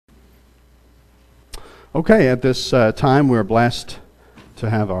Okay, at this time we're blessed to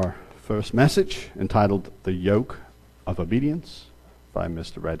have our first message entitled The Yoke of Obedience by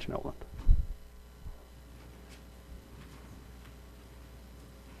Mr. Reg Noland.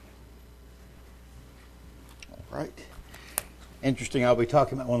 All right. Interesting, I'll be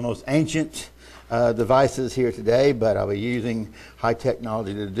talking about one of the most ancient devices here today, but I'll be using high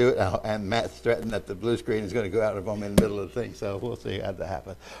technology to do it. And Matt's threatened that the blue screen is going to go out if I'm in the middle of the thing, so we'll see how that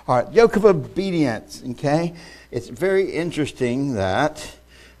happens. All right, Yoke of Obedience, okay? It's very interesting that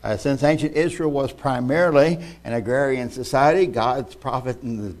since ancient Israel was primarily an agrarian society, God's prophet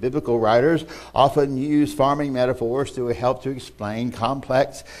and the biblical writers often use farming metaphors to help to explain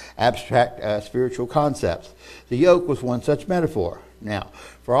complex, abstract spiritual concepts. The yoke was one such metaphor. Now,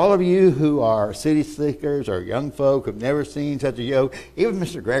 for all of you who are city slickers or young folk who've never seen such a yoke, even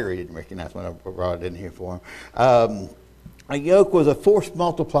Mr. Gregory didn't recognize when I brought it in here for him. A yoke was a force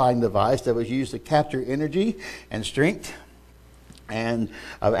multiplying device that was used to capture energy and strength and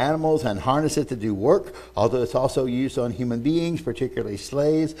of animals and harness it to do work, although it's also used on human beings, particularly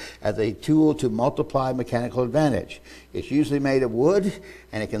slaves, as a tool to multiply mechanical advantage. It's usually made of wood,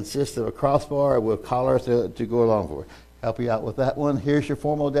 and it consists of a crossbar with collars to go along for it. Help you out with that one. Here's your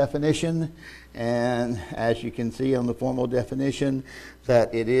formal definition, and as you can see on the formal definition,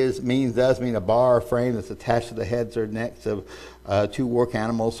 that it does mean a bar or frame that's attached to the heads or necks of two work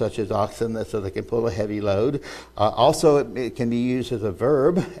animals such as oxen, so they can pull a heavy load. Also, it can be used as a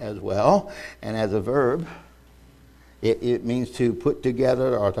verb as well, and as a verb, it means to put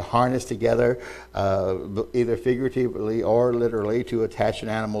together or to harness together, either figuratively or literally, to attach an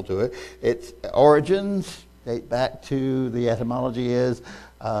animal to it. Its origins date back to, the etymology is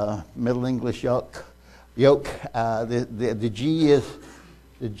Middle English yoke. The G,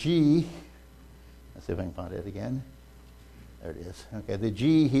 let's see if I can find it again. There it is. Okay, the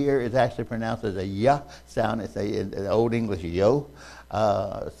G here is actually pronounced as a Y sound. It's an Old English yo.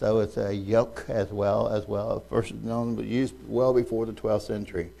 So it's a yoke as well. First known, but used well before the 12th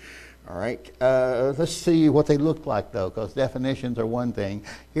century. All right, let's see what they look like, though, because definitions are one thing.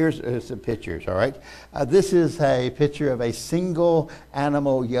 Here's some pictures, all right? This is a picture of a single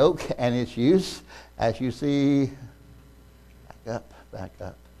animal yoke and its use. As you see, back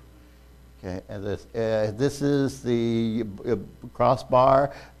up. Okay, and this is the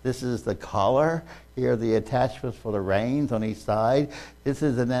crossbar. This is the collar. Here are the attachments for the reins on each side. This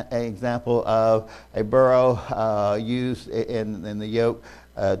is an example of a burro used in the yoke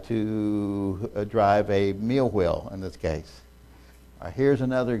to drive a mill wheel in this case. Here's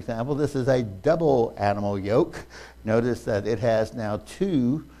another example. This is a double animal yoke. Notice that it has now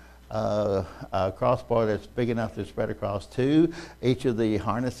two crossbar that's big enough to spread across two. Each of the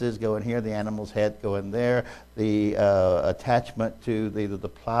harnesses go in here. The animal's head go in there. The attachment to either the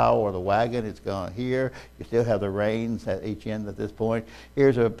plow or the wagon is going here. You still have the reins at each end at this point.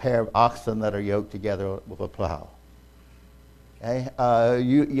 Here's a pair of oxen that are yoked together with a plow. Okay.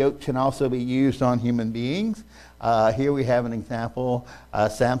 Yoke can also be used on human beings. Here we have an example.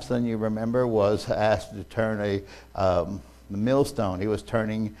 Samson, you remember, was asked to turn the millstone. He was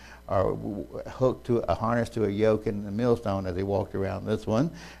turning hooked to a harness to a yoke in the millstone as he walked around this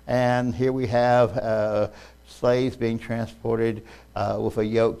one. And here we have slaves being transported with a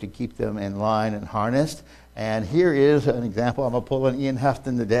yoke to keep them in line and harnessed. And here is an example. I'm going to pull an Ian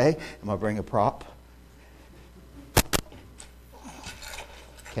Houghton today. I'm going to bring a prop.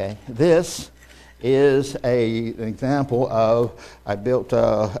 Okay, this is an example of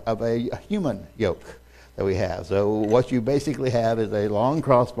a human yoke that we have. So what you basically have is a long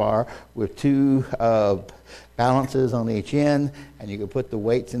crossbar with two balances on each end, and you can put the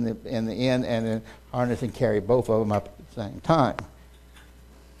weights in the end and then harness and carry both of them up at the same time.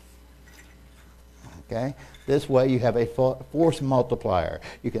 Okay. This way you have a force multiplier.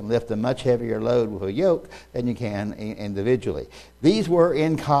 You can lift a much heavier load with a yoke than you can individually. These were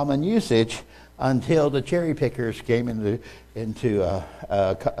in common usage until the cherry pickers came into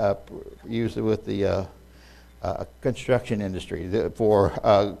use with the construction industry. For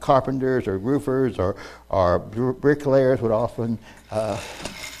carpenters or roofers or bricklayers would often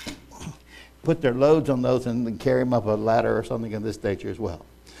put their loads on those and then carry them up a ladder or something of this nature as well.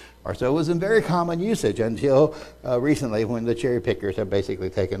 Or so it was in very common usage until recently, when the cherry pickers have basically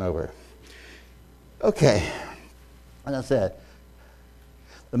taken over. Okay, as I said,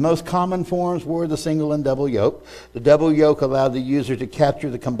 the most common forms were the single and double yoke. The double yoke allowed the user to capture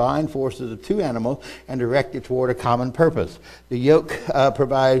the combined forces of two animals and direct it toward a common purpose. The yoke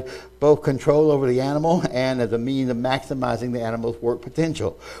provided both control over the animal and as a means of maximizing the animal's work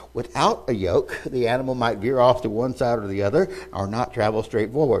potential. Without a yoke, the animal might veer off to one side or the other or not travel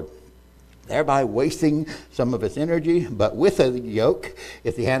straight forward. thereby wasting some of its energy. But with a yoke,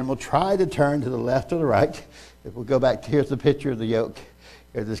 if the animal tried to turn to the left or the right, if we go back to, here's the picture of the yoke.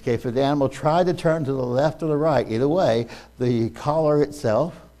 In this case, if the animal tried to turn to the left or the right, either way, the collar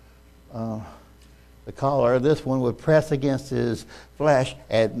itself, this one would press against his flesh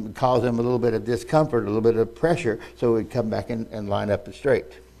and cause him a little bit of discomfort, a little bit of pressure, so it would come back and line up straight.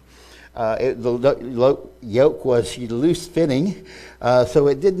 The yoke was loose fitting, so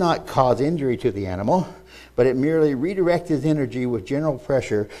it did not cause injury to the animal, but it merely redirected his energy with general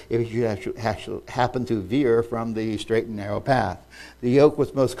pressure if he should happen to veer from the straight and narrow path. The yoke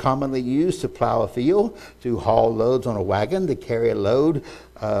was most commonly used to plow a field, to haul loads on a wagon, to carry a load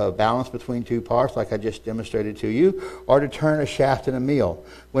balanced between two parts like I just demonstrated to you, or to turn a shaft in a mill.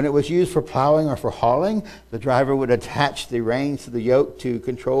 When it was used for plowing or for hauling, the driver would attach the reins to the yoke to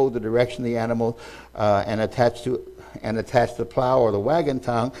control the direction of the animal and attach the plow or the wagon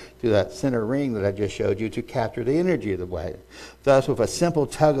tongue to that center ring that I just showed you to capture the energy of the wagon. Thus, with a simple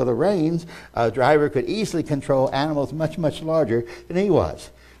tug of the reins, a driver could easily control animals much, much larger than he was.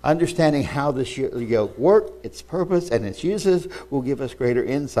 Understanding how this yoke worked, its purpose, and its uses will give us greater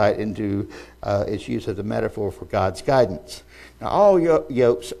insight into its use as a metaphor for God's guidance. Now, all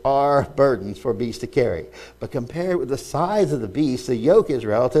yokes are burdens for beasts to carry, but compared with the size of the beast, the yoke is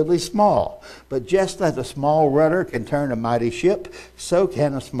relatively small. But just as a small rudder can turn a mighty ship, so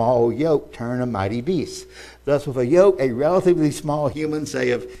can a small yoke turn a mighty beast. Thus, with a yoke, a relatively small human,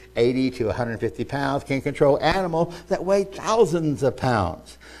 say of 80 to 150 pounds, can control animals that weigh thousands of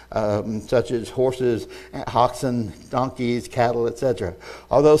pounds, such as horses, oxen, donkeys, cattle, etc.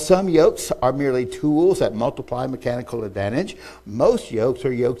 Although some yokes are merely tools that multiply mechanical advantage, most yokes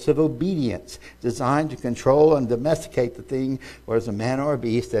are yokes of obedience, designed to control and domesticate the thing, whereas a man or a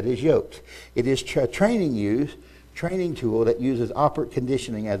beast that is yoked. It is a training tool that uses operant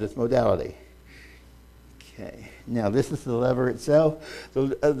conditioning as its modality. Okay. Now, this is the lever itself.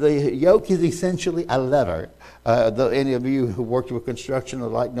 The yoke is essentially a lever. Any of you who worked with construction or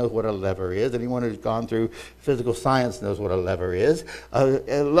like knows what a lever is. Anyone who's gone through physical science knows what a lever is. A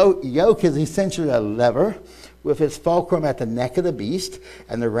yoke is essentially a lever with its fulcrum at the neck of the beast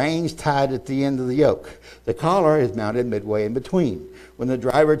and the reins tied at the end of the yoke. The collar is mounted midway in between. When the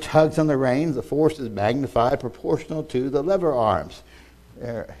driver tugs on the reins, the force is magnified proportional to the lever arms.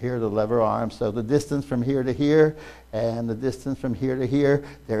 Here are the lever arms. So the distance from here to here and the distance from here to here,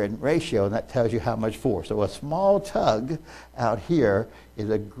 they're in ratio, and that tells you how much force. So a small tug out here is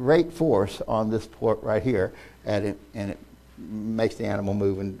a great force on this port right here, and it makes the animal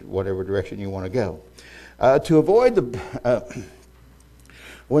move in whatever direction you want to go. To avoid the...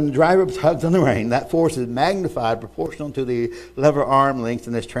 When the driver tugs on the rein, that force is magnified proportional to the lever arm length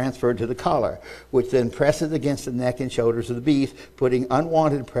and is transferred to the collar, which then presses against the neck and shoulders of the beast, putting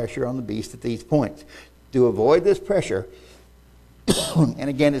unwanted pressure on the beast at these points. To avoid this pressure, and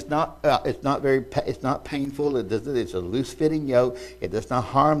again, it's not painful. It's a loose-fitting yoke. It does not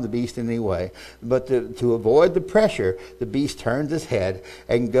harm the beast in any way. But to avoid the pressure, the beast turns its head,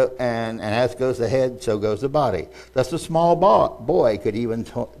 and as goes the head, so goes the body. Thus, a small boy could even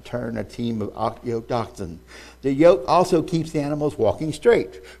turn a team of yoked oxen. The yoke also keeps the animals walking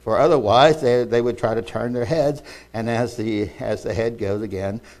straight, for otherwise they would try to turn their heads, and as the head goes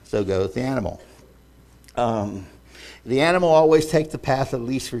again, so goes the animal. The animal always takes the path of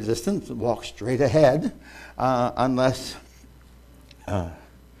least resistance and walks straight ahead, unless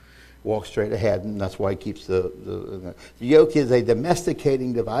walks straight ahead, and that's why it keeps the yoke is a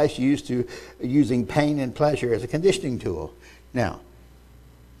domesticating device using pain and pleasure as a conditioning tool. Now,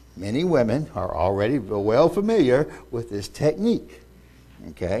 many women are already well familiar with this technique.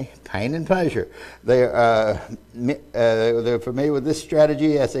 Okay, pain and pleasure. They're familiar with this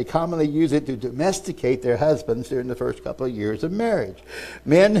strategy as they commonly use it to domesticate their husbands during the first couple of years of marriage.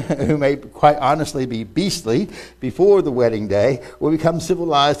 Men who may quite honestly be beastly before the wedding day will become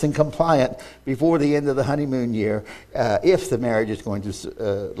civilized and compliant before the end of the honeymoon year if the marriage is going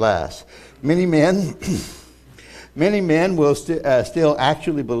to last. Many men will still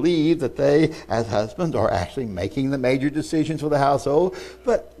actually believe that they, as husbands, are actually making the major decisions for the household,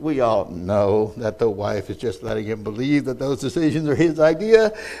 but we all know that the wife is just letting him believe that those decisions are his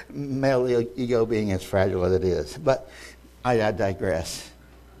idea, male ego being as fragile as it is. But I digress.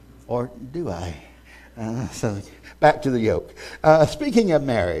 Or do I? So back to the yoke. Speaking of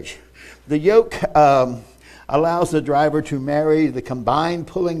marriage, the yoke... allows the driver to marry the combined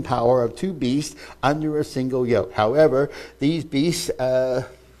pulling power of two beasts under a single yoke. However, these beasts,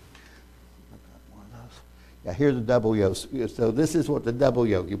 Yeah, here's a double yoke. So this is what the double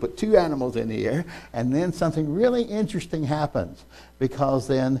yoke. You put two animals in the air, and then something really interesting happens, because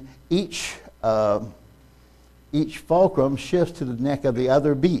then each fulcrum shifts to the neck of the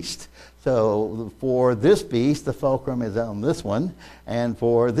other beast. So for this beast, the fulcrum is on this one, and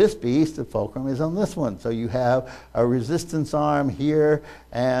for this beast, the fulcrum is on this one. So you have a resistance arm here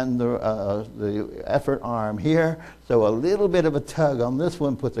and the effort arm here. So a little bit of a tug on this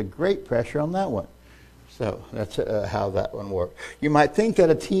one puts a great pressure on that one. So that's how that one works. You might think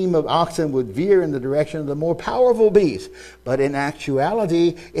that a team of oxen would veer in the direction of the more powerful beast, but in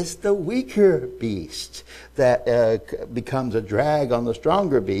actuality, it's the weaker beast that becomes a drag on the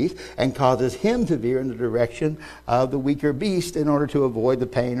stronger beast and causes him to veer in the direction of the weaker beast in order to avoid the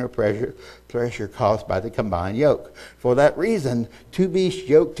pain or pressure caused by the combined yoke. For that reason, two beasts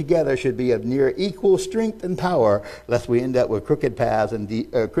yoked together should be of near equal strength and power, lest we end up with crooked paths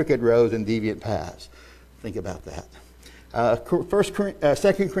and crooked roads and deviant paths. Think about that.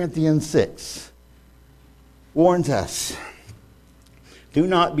 2 Corinthians 6 warns us, do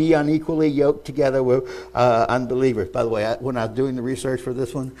not be unequally yoked together with unbelievers. By the way, when I was doing the research for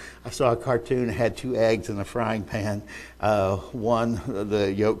this one, I saw a cartoon that had two eggs in a frying pan. One,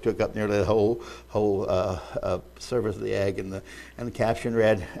 the yolk took up nearly the whole surface of the egg, and the caption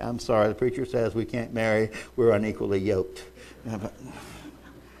read, "I'm sorry, the preacher says we can't marry, we're unequally yoked."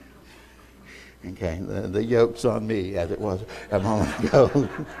 Okay, the yoke's on me, as it was a moment ago.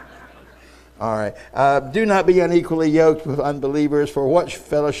 All right. Do not be unequally yoked with unbelievers, for what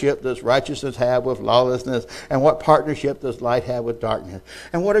fellowship does righteousness have with lawlessness? And what partnership does light have with darkness?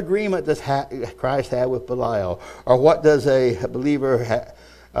 And what agreement does Christ have with Belial? Or what does a believer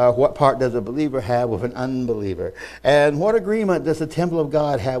what part does a believer have with an unbeliever? And what agreement does the temple of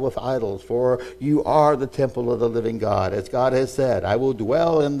God have with idols? For you are the temple of the living God. As God has said, I will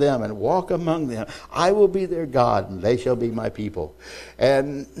dwell in them and walk among them. I will be their God, and they shall be my people.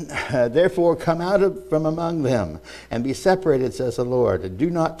 And therefore come out from among them and be separated, says the Lord. And do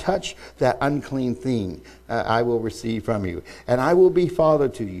not touch that unclean thing I will receive from you. And I will be father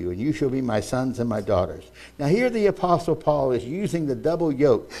to you, and you shall be my sons and my daughters. Now here the Apostle Paul is using the double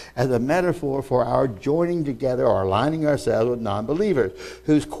yoke as a metaphor for our joining together or aligning ourselves with non-believers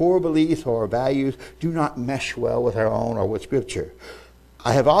whose core beliefs or values do not mesh well with our own or with Scripture.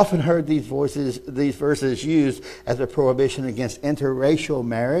 I have often heard these verses used as a prohibition against interracial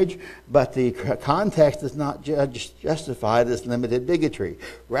marriage, but the context does not justify this limited bigotry.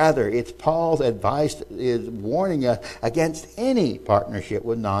 Rather, it's Paul's advice is warning us against any partnership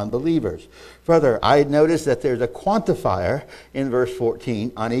with non-believers. Further, I noticed that there's a quantifier in verse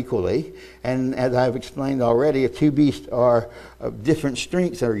 14, unequally. And as I've explained already, if two beasts are of different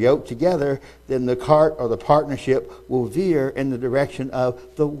strengths are yoked together, then the cart or the partnership will veer in the direction of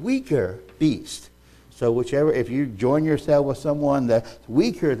the weaker beast. So if you join yourself with someone that's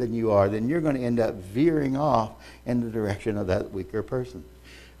weaker than you are, then you're going to end up veering off in the direction of that weaker person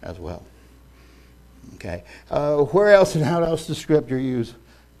as well. Okay. Where else and how else does Scripture use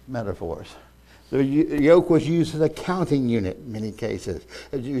metaphors? The yoke was used as a counting unit in many cases.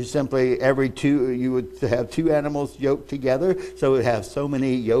 You simply, you would have two animals yoked together, so it would have so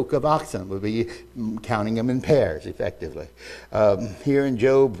many yoke of oxen. Would be counting them in pairs, effectively. Here in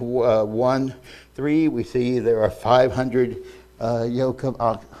Job 1:3, we see there are 500 yoke of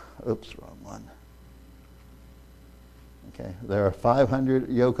oxen. Oops, wrong one. Okay, there are 500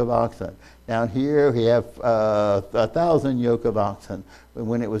 yoke of oxen. Down here we have 1,000 yoke of oxen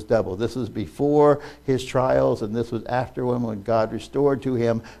when it was double. This was before his trials, and this was after when God restored to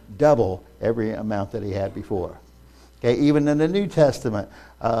him double every amount that he had before. Okay, even in the New Testament,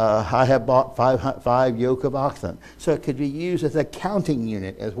 I have bought 5 yoke of oxen. So it could be used as a counting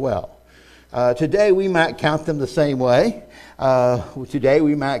unit as well. Today we might count them the same way. Today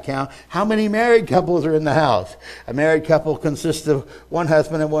we might count how many married couples are in the house. A married couple consists of one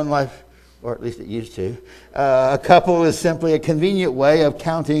husband and one wife, or at least it used to. A couple is simply a convenient way of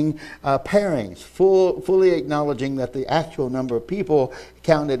counting pairings, fully acknowledging that the actual number of people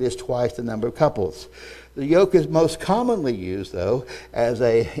counted is twice the number of couples. The yoke is most commonly used, though, as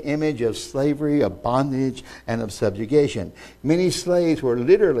an image of slavery, of bondage, and of subjugation. Many slaves were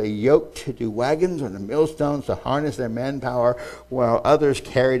literally yoked to wagons or the millstones to harness their manpower, while others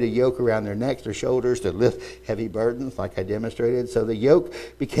carried a yoke around their necks or shoulders to lift heavy burdens, like I demonstrated. So the yoke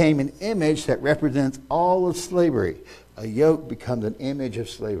became an image that represents all of slavery. A yoke becomes an image of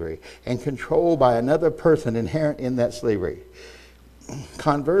slavery and controlled by another person inherent in that slavery.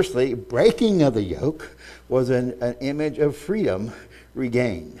 Conversely, breaking of the yoke was an image of freedom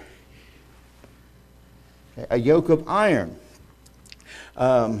regained. A yoke of iron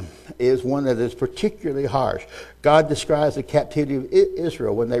is one that is particularly harsh. God describes the captivity of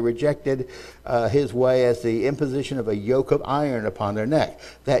Israel when they rejected his way as the imposition of a yoke of iron upon their neck.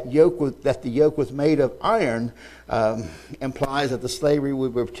 That the yoke was made of iron implies that the slavery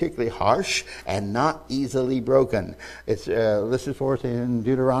would be particularly harsh and not easily broken. It's listed for us in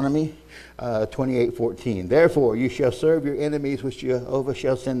Deuteronomy 28:14. Therefore you shall serve your enemies which Jehovah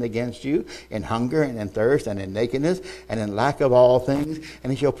shall send against you in hunger and in thirst and in nakedness and in lack of all things,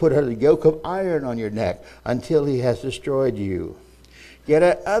 and he shall put a yoke of iron on your neck until he has destroyed you. Yet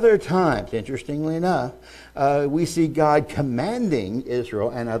at other times, interestingly enough, we see God commanding Israel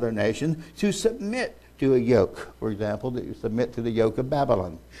and other nations to submit to a yoke. For example, to submit to the yoke of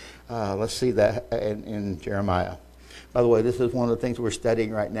Babylon. Let's see that in Jeremiah. By the way, this is one of the things we're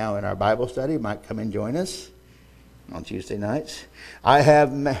studying right now in our Bible study. You might come and join us on Tuesday nights.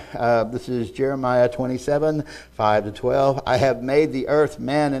 This is Jeremiah 27, 5-12. I have made the earth,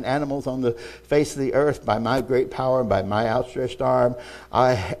 man and animals on the face of the earth by my great power and by my outstretched arm,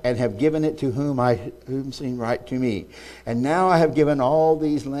 and have given it to whom seem right to me. And now I have given all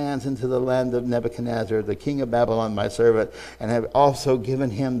these lands into the land of Nebuchadnezzar, the king of Babylon, my servant, and have also given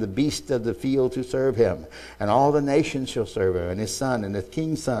him the beasts of the field to serve him. And all the nations shall serve him, and his son, and his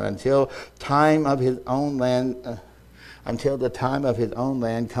king's son, until the time of his own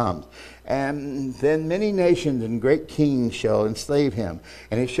land comes. And then many nations and great kings shall enslave him.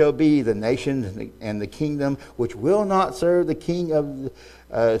 And it shall be the nations and the kingdom which will not serve the king of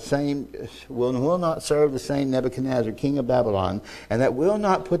will not serve the same Nebuchadnezzar, king of Babylon, and that will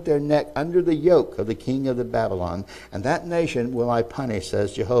not put their neck under the yoke of the king of the Babylon. And that nation will I punish,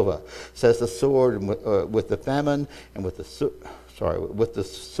 says Jehovah. Says the sword with the famine and with the sword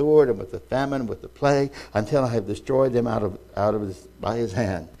and with the famine, with the plague, until I have destroyed them by his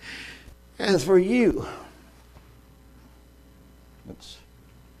hand. As for you, next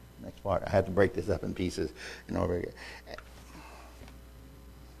part, I had to break this up in pieces in order.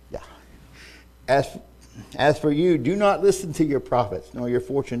 Yeah. As for you, do not listen to your prophets, nor your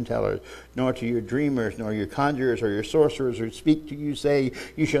fortune tellers, nor to your dreamers, nor your conjurers, or your sorcerers, who speak to you, say,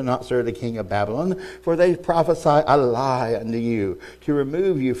 you shall not serve the king of Babylon, for they prophesy a lie unto you, to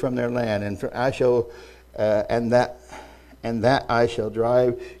remove you from their land, and that I shall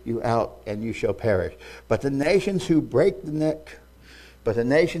drive you out, and you shall perish. But the nations who bring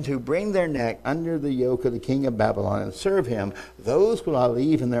their neck under the yoke of the king of Babylon and serve him, those will I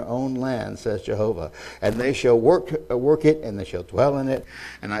leave in their own land, says Jehovah. And they shall work it, and they shall dwell in it.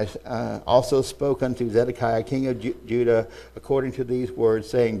 And I also spoke unto Zedekiah, king of Judah, according to these words,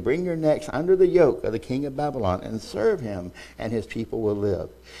 saying, bring your necks under the yoke of the king of Babylon and serve him, and his people will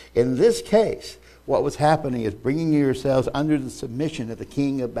live. In this case, what was happening is bringing yourselves under the submission of the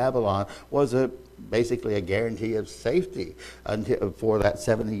king of Babylon was basically a guarantee of safety for that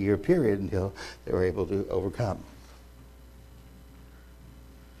 70-year period until they were able to overcome.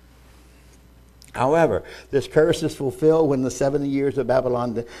 However, this curse is fulfilled when the 70 years of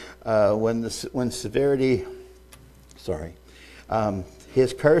Babylon,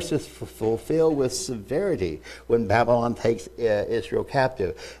 his curse is fulfilled with severity when Babylon takes Israel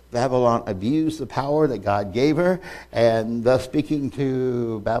captive. Babylon abused the power that God gave her, and thus speaking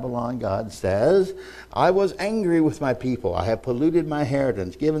to Babylon, God says, I was angry with my people. I have polluted my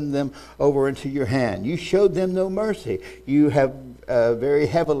inheritance, given them over into your hand. You showed them no mercy. You have very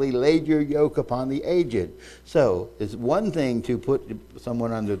heavily laid your yoke upon the aged. So it's one thing to put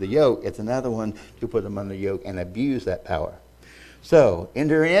someone under the yoke. It's another one to put them under the yoke and abuse that power. So,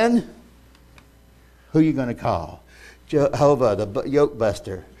 enter in. Who are you going to call? Jehovah, the yoke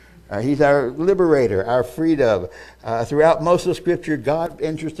buster. He's our liberator, our freedom. Throughout most of Scripture, God,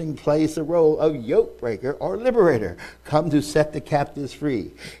 interesting, plays the role of yoke breaker or liberator, come to set the captives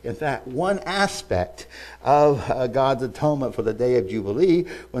free. In fact, one aspect of God's atonement for the day of Jubilee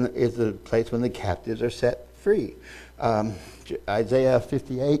is the place when the captives are set free. Isaiah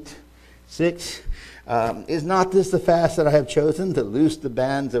 58:6. Is not this the fast that I have chosen, to loose the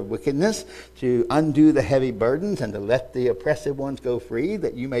bands of wickedness, to undo the heavy burdens, and to let the oppressive ones go free,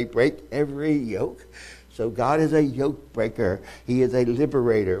 that you may break every yoke? So God is a yoke breaker. He is a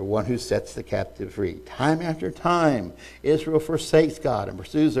liberator, one who sets the captive free. Time after time, Israel forsakes God and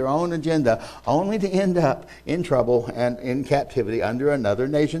pursues their own agenda, only to end up in trouble and in captivity under another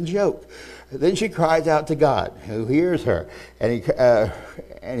nation's yoke. Then she cries out to God, who hears her, and he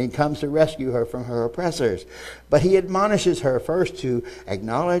comes to rescue her from her oppressors. But he admonishes her first to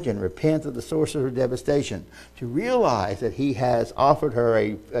acknowledge and repent of the source of her devastation, to realize that he has offered her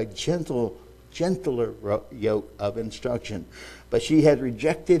a gentler yoke of instruction. But she has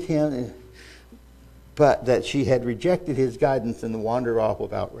rejected him. but that she had rejected his guidance and wandered off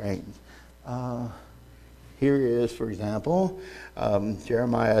without reins. Here is, for example,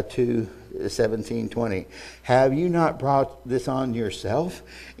 Jeremiah 2:17-20. Have you not brought this on yourself,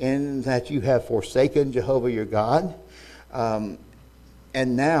 in that you have forsaken Jehovah your God? And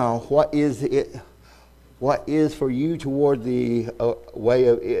now, what is it? What is for you toward the way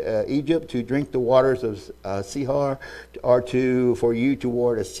of Egypt, to drink the waters of Sihor, or for you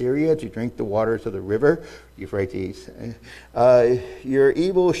toward Assyria, to drink the waters of the river Euphrates? Your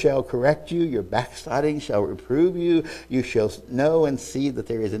evil shall correct you, your backsliding shall reprove you. You shall know and see that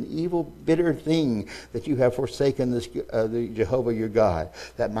there is an evil, bitter thing, that you have forsaken the Jehovah your God,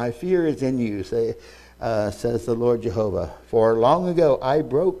 that my fear is in you, says the Lord Jehovah. For long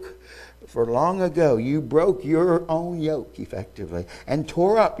ago you broke your own yoke, effectively, and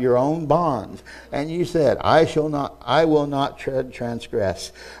tore up your own bonds. And you said, I will not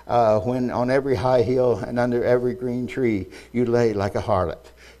transgress, when on every high hill and under every green tree you lay like a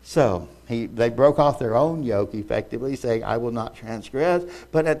harlot. So they broke off their own yoke, effectively, saying, I will not transgress.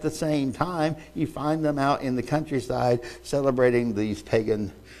 But at the same time, you find them out in the countryside celebrating these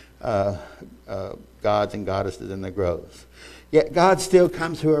pagan gods and goddesses in the groves. Yet God still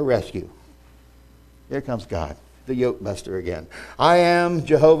comes to our rescue. Here comes God, the yoke buster again. I am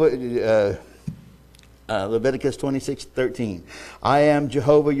Jehovah, Leviticus 26:13. I am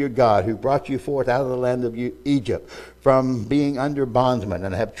Jehovah your God, who brought you forth out of the land of Egypt, from being under bondsmen,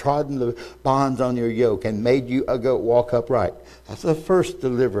 and have trodden the bonds on your yoke, and made you walk upright. That's the first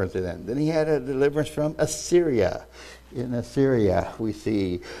deliverance of them. Then he had a deliverance from Assyria. In Assyria we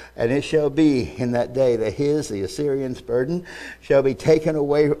see, and it shall be in that day that the Assyrian's burden, shall be taken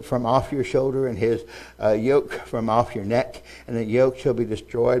away from off your shoulder, and his yoke from off your neck, and the yoke shall be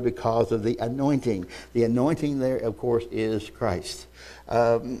destroyed because of the anointing. The anointing there, of course, is Christ.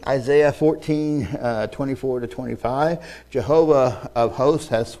 Isaiah 14:24-25, Jehovah of hosts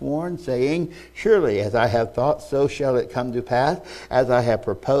has sworn, saying, surely as I have thought, so shall it come to pass. As I have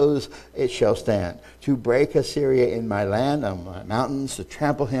proposed, it shall stand. To break Assyria in my land, on my mountains, to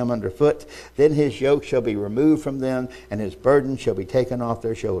trample him underfoot. Then his yoke shall be removed from them, and his burden shall be taken off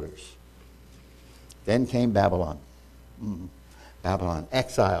their shoulders. Then came Babylon. Babylon,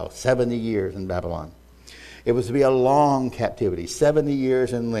 exile, 70 years in Babylon. It was to be a long captivity, 70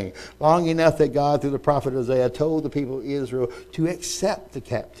 years in length. Long enough that God, through the prophet Isaiah, told the people of Israel to accept the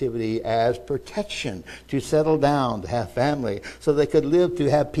captivity as protection, to settle down, to have family, so they could live to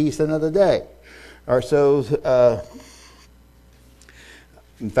have peace another day. Or so,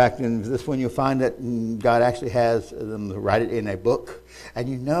 in fact, in this one you'll find that God actually has them write it in a book. And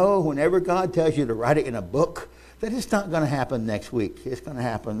you know, whenever God tells you to write it in a book, that it's not going to happen next week. It's going to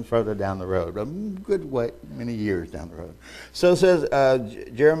happen further down the road, a good way, many years down the road. So says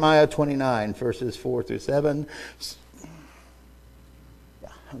Jeremiah 29, verses 4-7.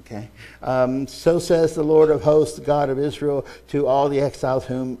 Okay. So says the Lord of hosts, the God of Israel, to all the exiles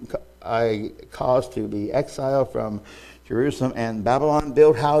whom I caused to be exiled from Jerusalem and Babylon: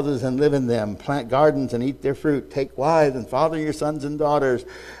 build houses and live in them, plant gardens and eat their fruit, take wives and father your sons and daughters,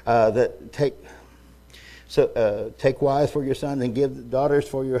 take wives for your sons and give daughters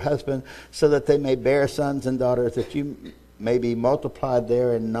for your husband, so that they may bear sons and daughters, that you may be multiplied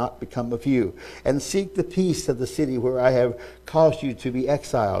there and not become a few. And seek the peace of the city where I have caused you to be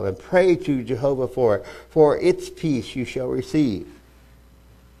exiled, and pray to Jehovah for it. For its peace you shall receive.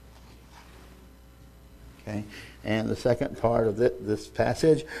 Okay. And the second part of this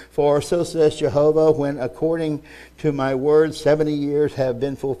passage, for so says Jehovah, when according to my word 70 years have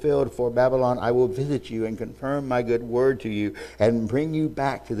been fulfilled for Babylon, I will visit you and confirm my good word to you and bring you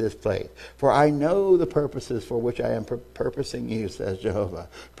back to this place. For I know the purposes for which I am purposing you, says Jehovah,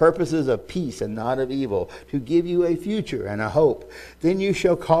 purposes of peace and not of evil, to give you a future and a hope. Then you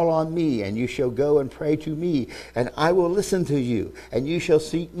shall call on me, and you shall go and pray to me, and I will listen to you, and you shall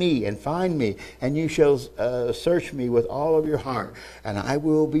seek me and find me, and you shall search me with all of your heart, and I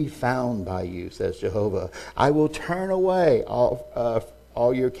will be found by you, says Jehovah. I will turn away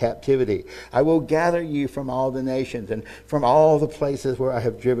all your captivity. I will gather you from all the nations and from all the places where I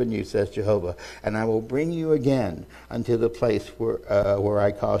have driven you, says Jehovah, and I will bring you again unto the place where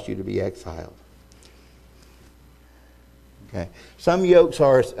I caused you to be exiled. Okay. Some yokes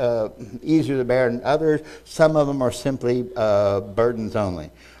are easier to bear than others. Some of them are simply burdens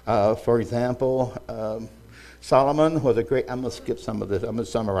only. For example, Solomon was a great... I'm going to skip some of this. I'm going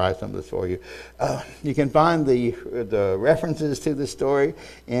to summarize some of this for you. You can find the references to this story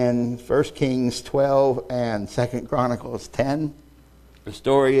in 1 Kings 12 and 2 Chronicles 10. The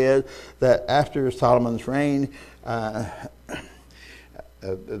story is that after Solomon's reign,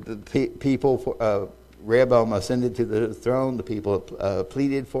 the people Rehoboam ascended to the throne, the people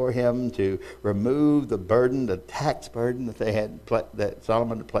pleaded for him to remove the burden, the tax burden that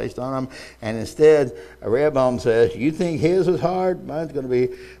Solomon had placed on them. And instead, Rehoboam says, "You think his was hard? Mine's going to be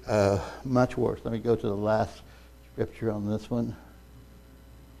much worse." Let me go to the last scripture on this one.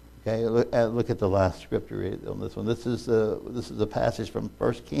 Okay, look at the last scripture on this one. This is a passage from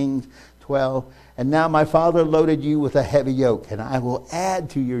 1 Kings 12. "And now my father loaded you with a heavy yoke, and I will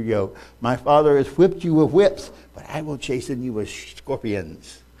add to your yoke. My father has whipped you with whips, but I will chasten you with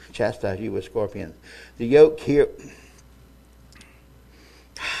scorpions, chastise you with scorpions." The yoke here,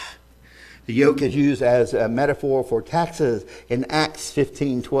 the yoke is used as a metaphor for taxes in Acts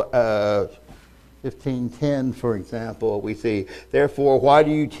 15:10, for example, we see, "Therefore, why do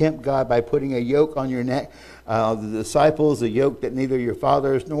you tempt God by putting a yoke on your neck? The disciples, a yoke that neither your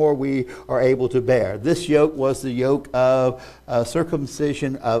fathers nor we are able to bear." This yoke was the yoke of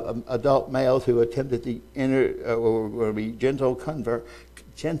circumcision of adult males who attempted to enter, or be Gentile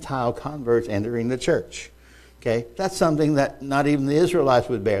converts entering the church. Okay, that's something that not even the Israelites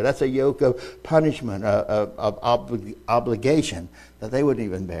would bear. That's a yoke of punishment, of obligation that they wouldn't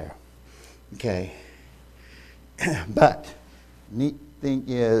even bear. Okay, but neat thing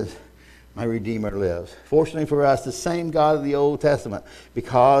is, my Redeemer lives. Fortunately for us, the same God of the Old Testament,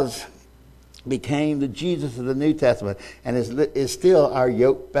 because became the Jesus of the New Testament, and is still our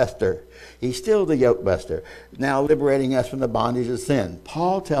yoke buster. He's still the yoke buster, now liberating us from the bondage of sin.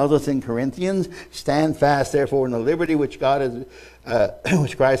 Paul tells us in Corinthians, "Stand fast, therefore, in the liberty which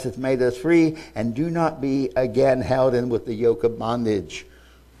which Christ has made us free, and do not be again held in with the yoke of bondage."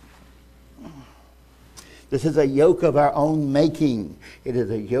 This is a yoke of our own making. It is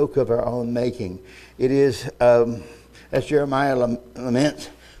a yoke of our own making. It is, as Jeremiah laments,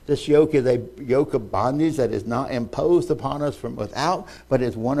 this yoke is a yoke of bondage that is not imposed upon us from without, but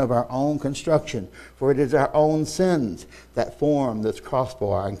is one of our own construction. For it is our own sins that form this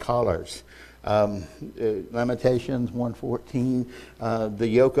crossbar and collars. Lamentations 1:14, "The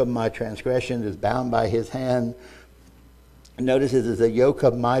yoke of my transgression is bound by his hand." Notice it is a yoke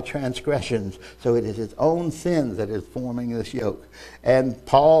of my transgressions. So it is his own sins that is forming this yoke. And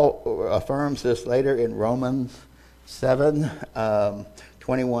Paul affirms this later in Romans 7,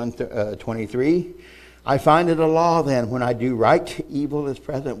 21-23. "I find it a law then, when I do right, evil is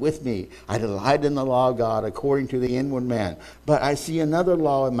present with me. I delight in the law of God according to the inward man. But I see another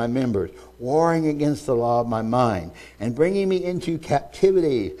law in my members, warring against the law of my mind, and bringing me into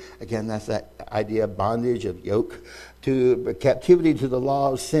captivity." Again, that's that idea of bondage, of yoke. "To captivity to the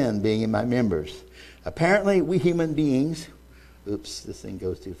law of sin being in my members." Apparently, we human beings, oops, this thing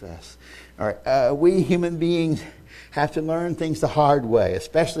goes too fast. All right, we human beings have to learn things the hard way,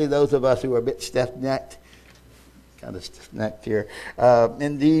 especially those of us who are a bit stiff-necked. Kind of stiff-necked here.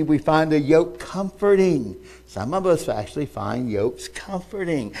 Indeed, we find a yoke comforting. Some of us actually find yokes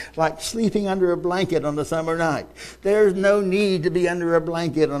comforting, like sleeping under a blanket on a summer night. There's no need to be under a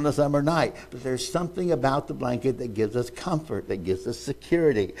blanket on a summer night, but there's something about the blanket that gives us comfort, that gives us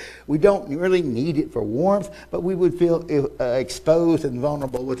security. We don't really need it for warmth, but we would feel exposed and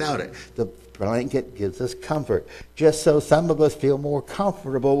vulnerable without it. The blanket gives us comfort. Just so some of us feel more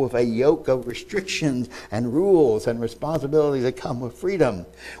comfortable with a yoke of restrictions and rules and responsibilities that come with freedom.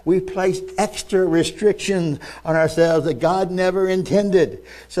 We've placed extra restrictions on ourselves that God never intended,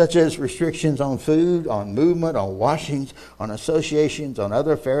 such as restrictions on food, on movement, on washings, on associations, on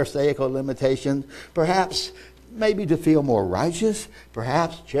other pharisaical limitations, perhaps maybe to feel more righteous,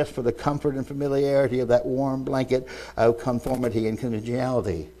 perhaps just for the comfort and familiarity of that warm blanket of conformity and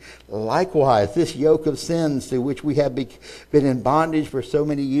conventionality. Likewise, this yoke of sins to which we have been in bondage for so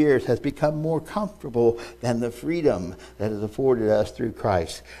many years has become more comfortable than the freedom that is afforded us through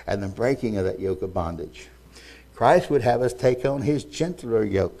Christ and the breaking of that yoke of bondage. Christ would have us take on his gentler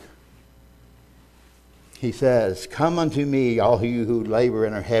yoke. He says, "Come unto me, all you who labor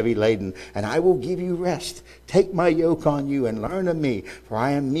and are heavy laden, and I will give you rest. Take my yoke on you and learn of me, for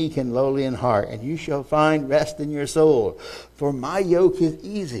I am meek and lowly in heart, and you shall find rest in your soul. For my yoke is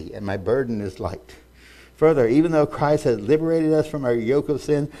easy and my burden is light." Further, even though Christ has liberated us from our yoke of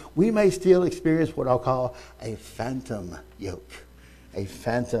sin, we may still experience what I'll call a phantom yoke. A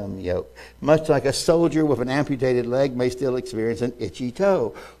phantom yoke. Much like a soldier with an amputated leg may still experience an itchy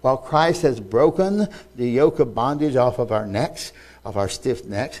toe. While Christ has broken the yoke of bondage off of our necks, of our stiff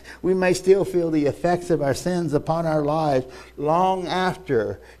necks, we may still feel the effects of our sins upon our lives long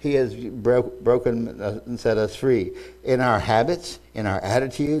after he has broken and set us free. In our habits, in our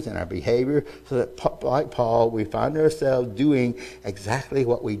attitudes, in our behavior, so that like Paul, we find ourselves doing exactly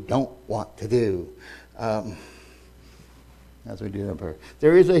what we don't want to do. as we do in prayer.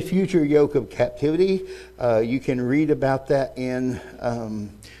 There is a future yoke of captivity. You can read about that in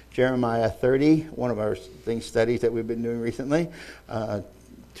Jeremiah 30, one of our studies that we've been doing recently,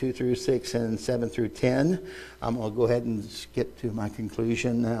 2 through 6 and 7 through 10. I'm going to go ahead and skip to my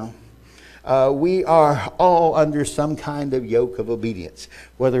conclusion now. We are all under some kind of yoke of obedience,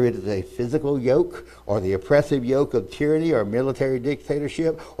 whether it is a physical yoke or the oppressive yoke of tyranny or military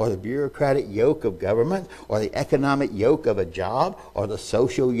dictatorship or the bureaucratic yoke of government or the economic yoke of a job or the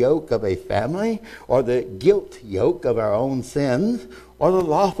social yoke of a family or the guilt yoke of our own sins or the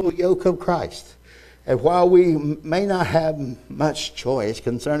lawful yoke of Christ. And while we may not have much choice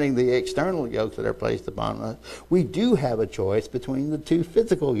concerning the external yokes that are placed upon us, we do have a choice between the two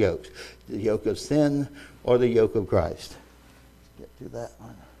physical yokes, the yoke of sin or the yoke of Christ. Let's get to that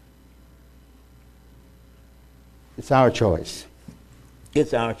one. It's our choice.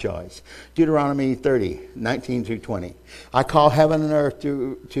 It's our choice. Deuteronomy 30, 19 through 20. I call heaven and earth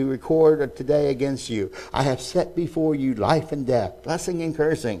to record today against you. I have set before you life and death, blessing and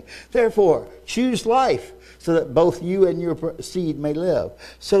cursing. Therefore, choose life, so that both you and your seed may live,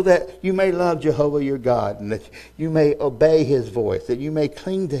 so that you may love Jehovah your God, and that you may obey his voice, that you may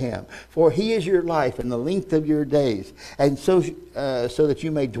cling to him. For he is your life and the length of your days, and so that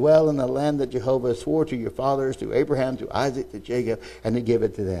you may dwell in the land that Jehovah swore to your fathers, to Abraham, to Isaac, to Jacob, and to give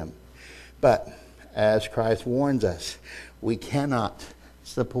it to them. But, as Christ warns us, we cannot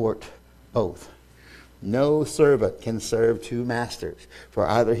support both. No servant can serve two masters, for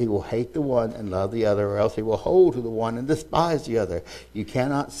either he will hate the one and love the other, or else he will hold to the one and despise the other. You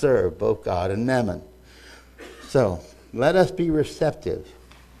cannot serve both God and mammon. So, let us be receptive,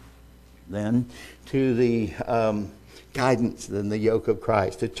 then, to the guidance and the yoke of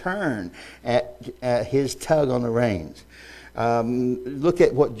Christ, to turn at his tug on the reins. Look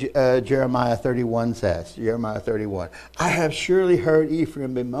at what Jeremiah 31 says. Jeremiah 31. I have surely heard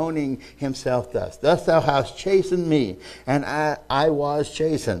Ephraim bemoaning himself thus. Thus thou hast chastened me, and I was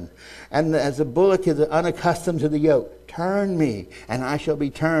chastened. And as a bullock is unaccustomed to the yoke, turn me, and I shall be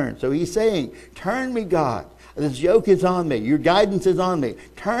turned. So he's saying, turn me, God. This yoke is on me. Your guidance is on me.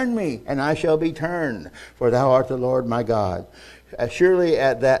 Turn me, and I shall be turned. For thou art the Lord my God. Surely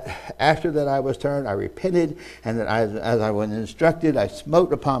after that I was turned, I repented, and that as I was instructed, I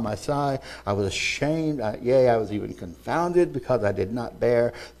smote upon my side. I was ashamed, I was even confounded, because I did not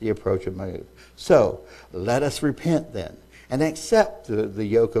bear the approach of my youth. So, let us repent then, and accept the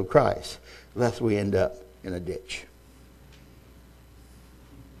yoke of Christ, lest we end up in a ditch.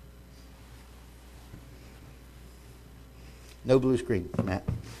 No blue screen, Matt.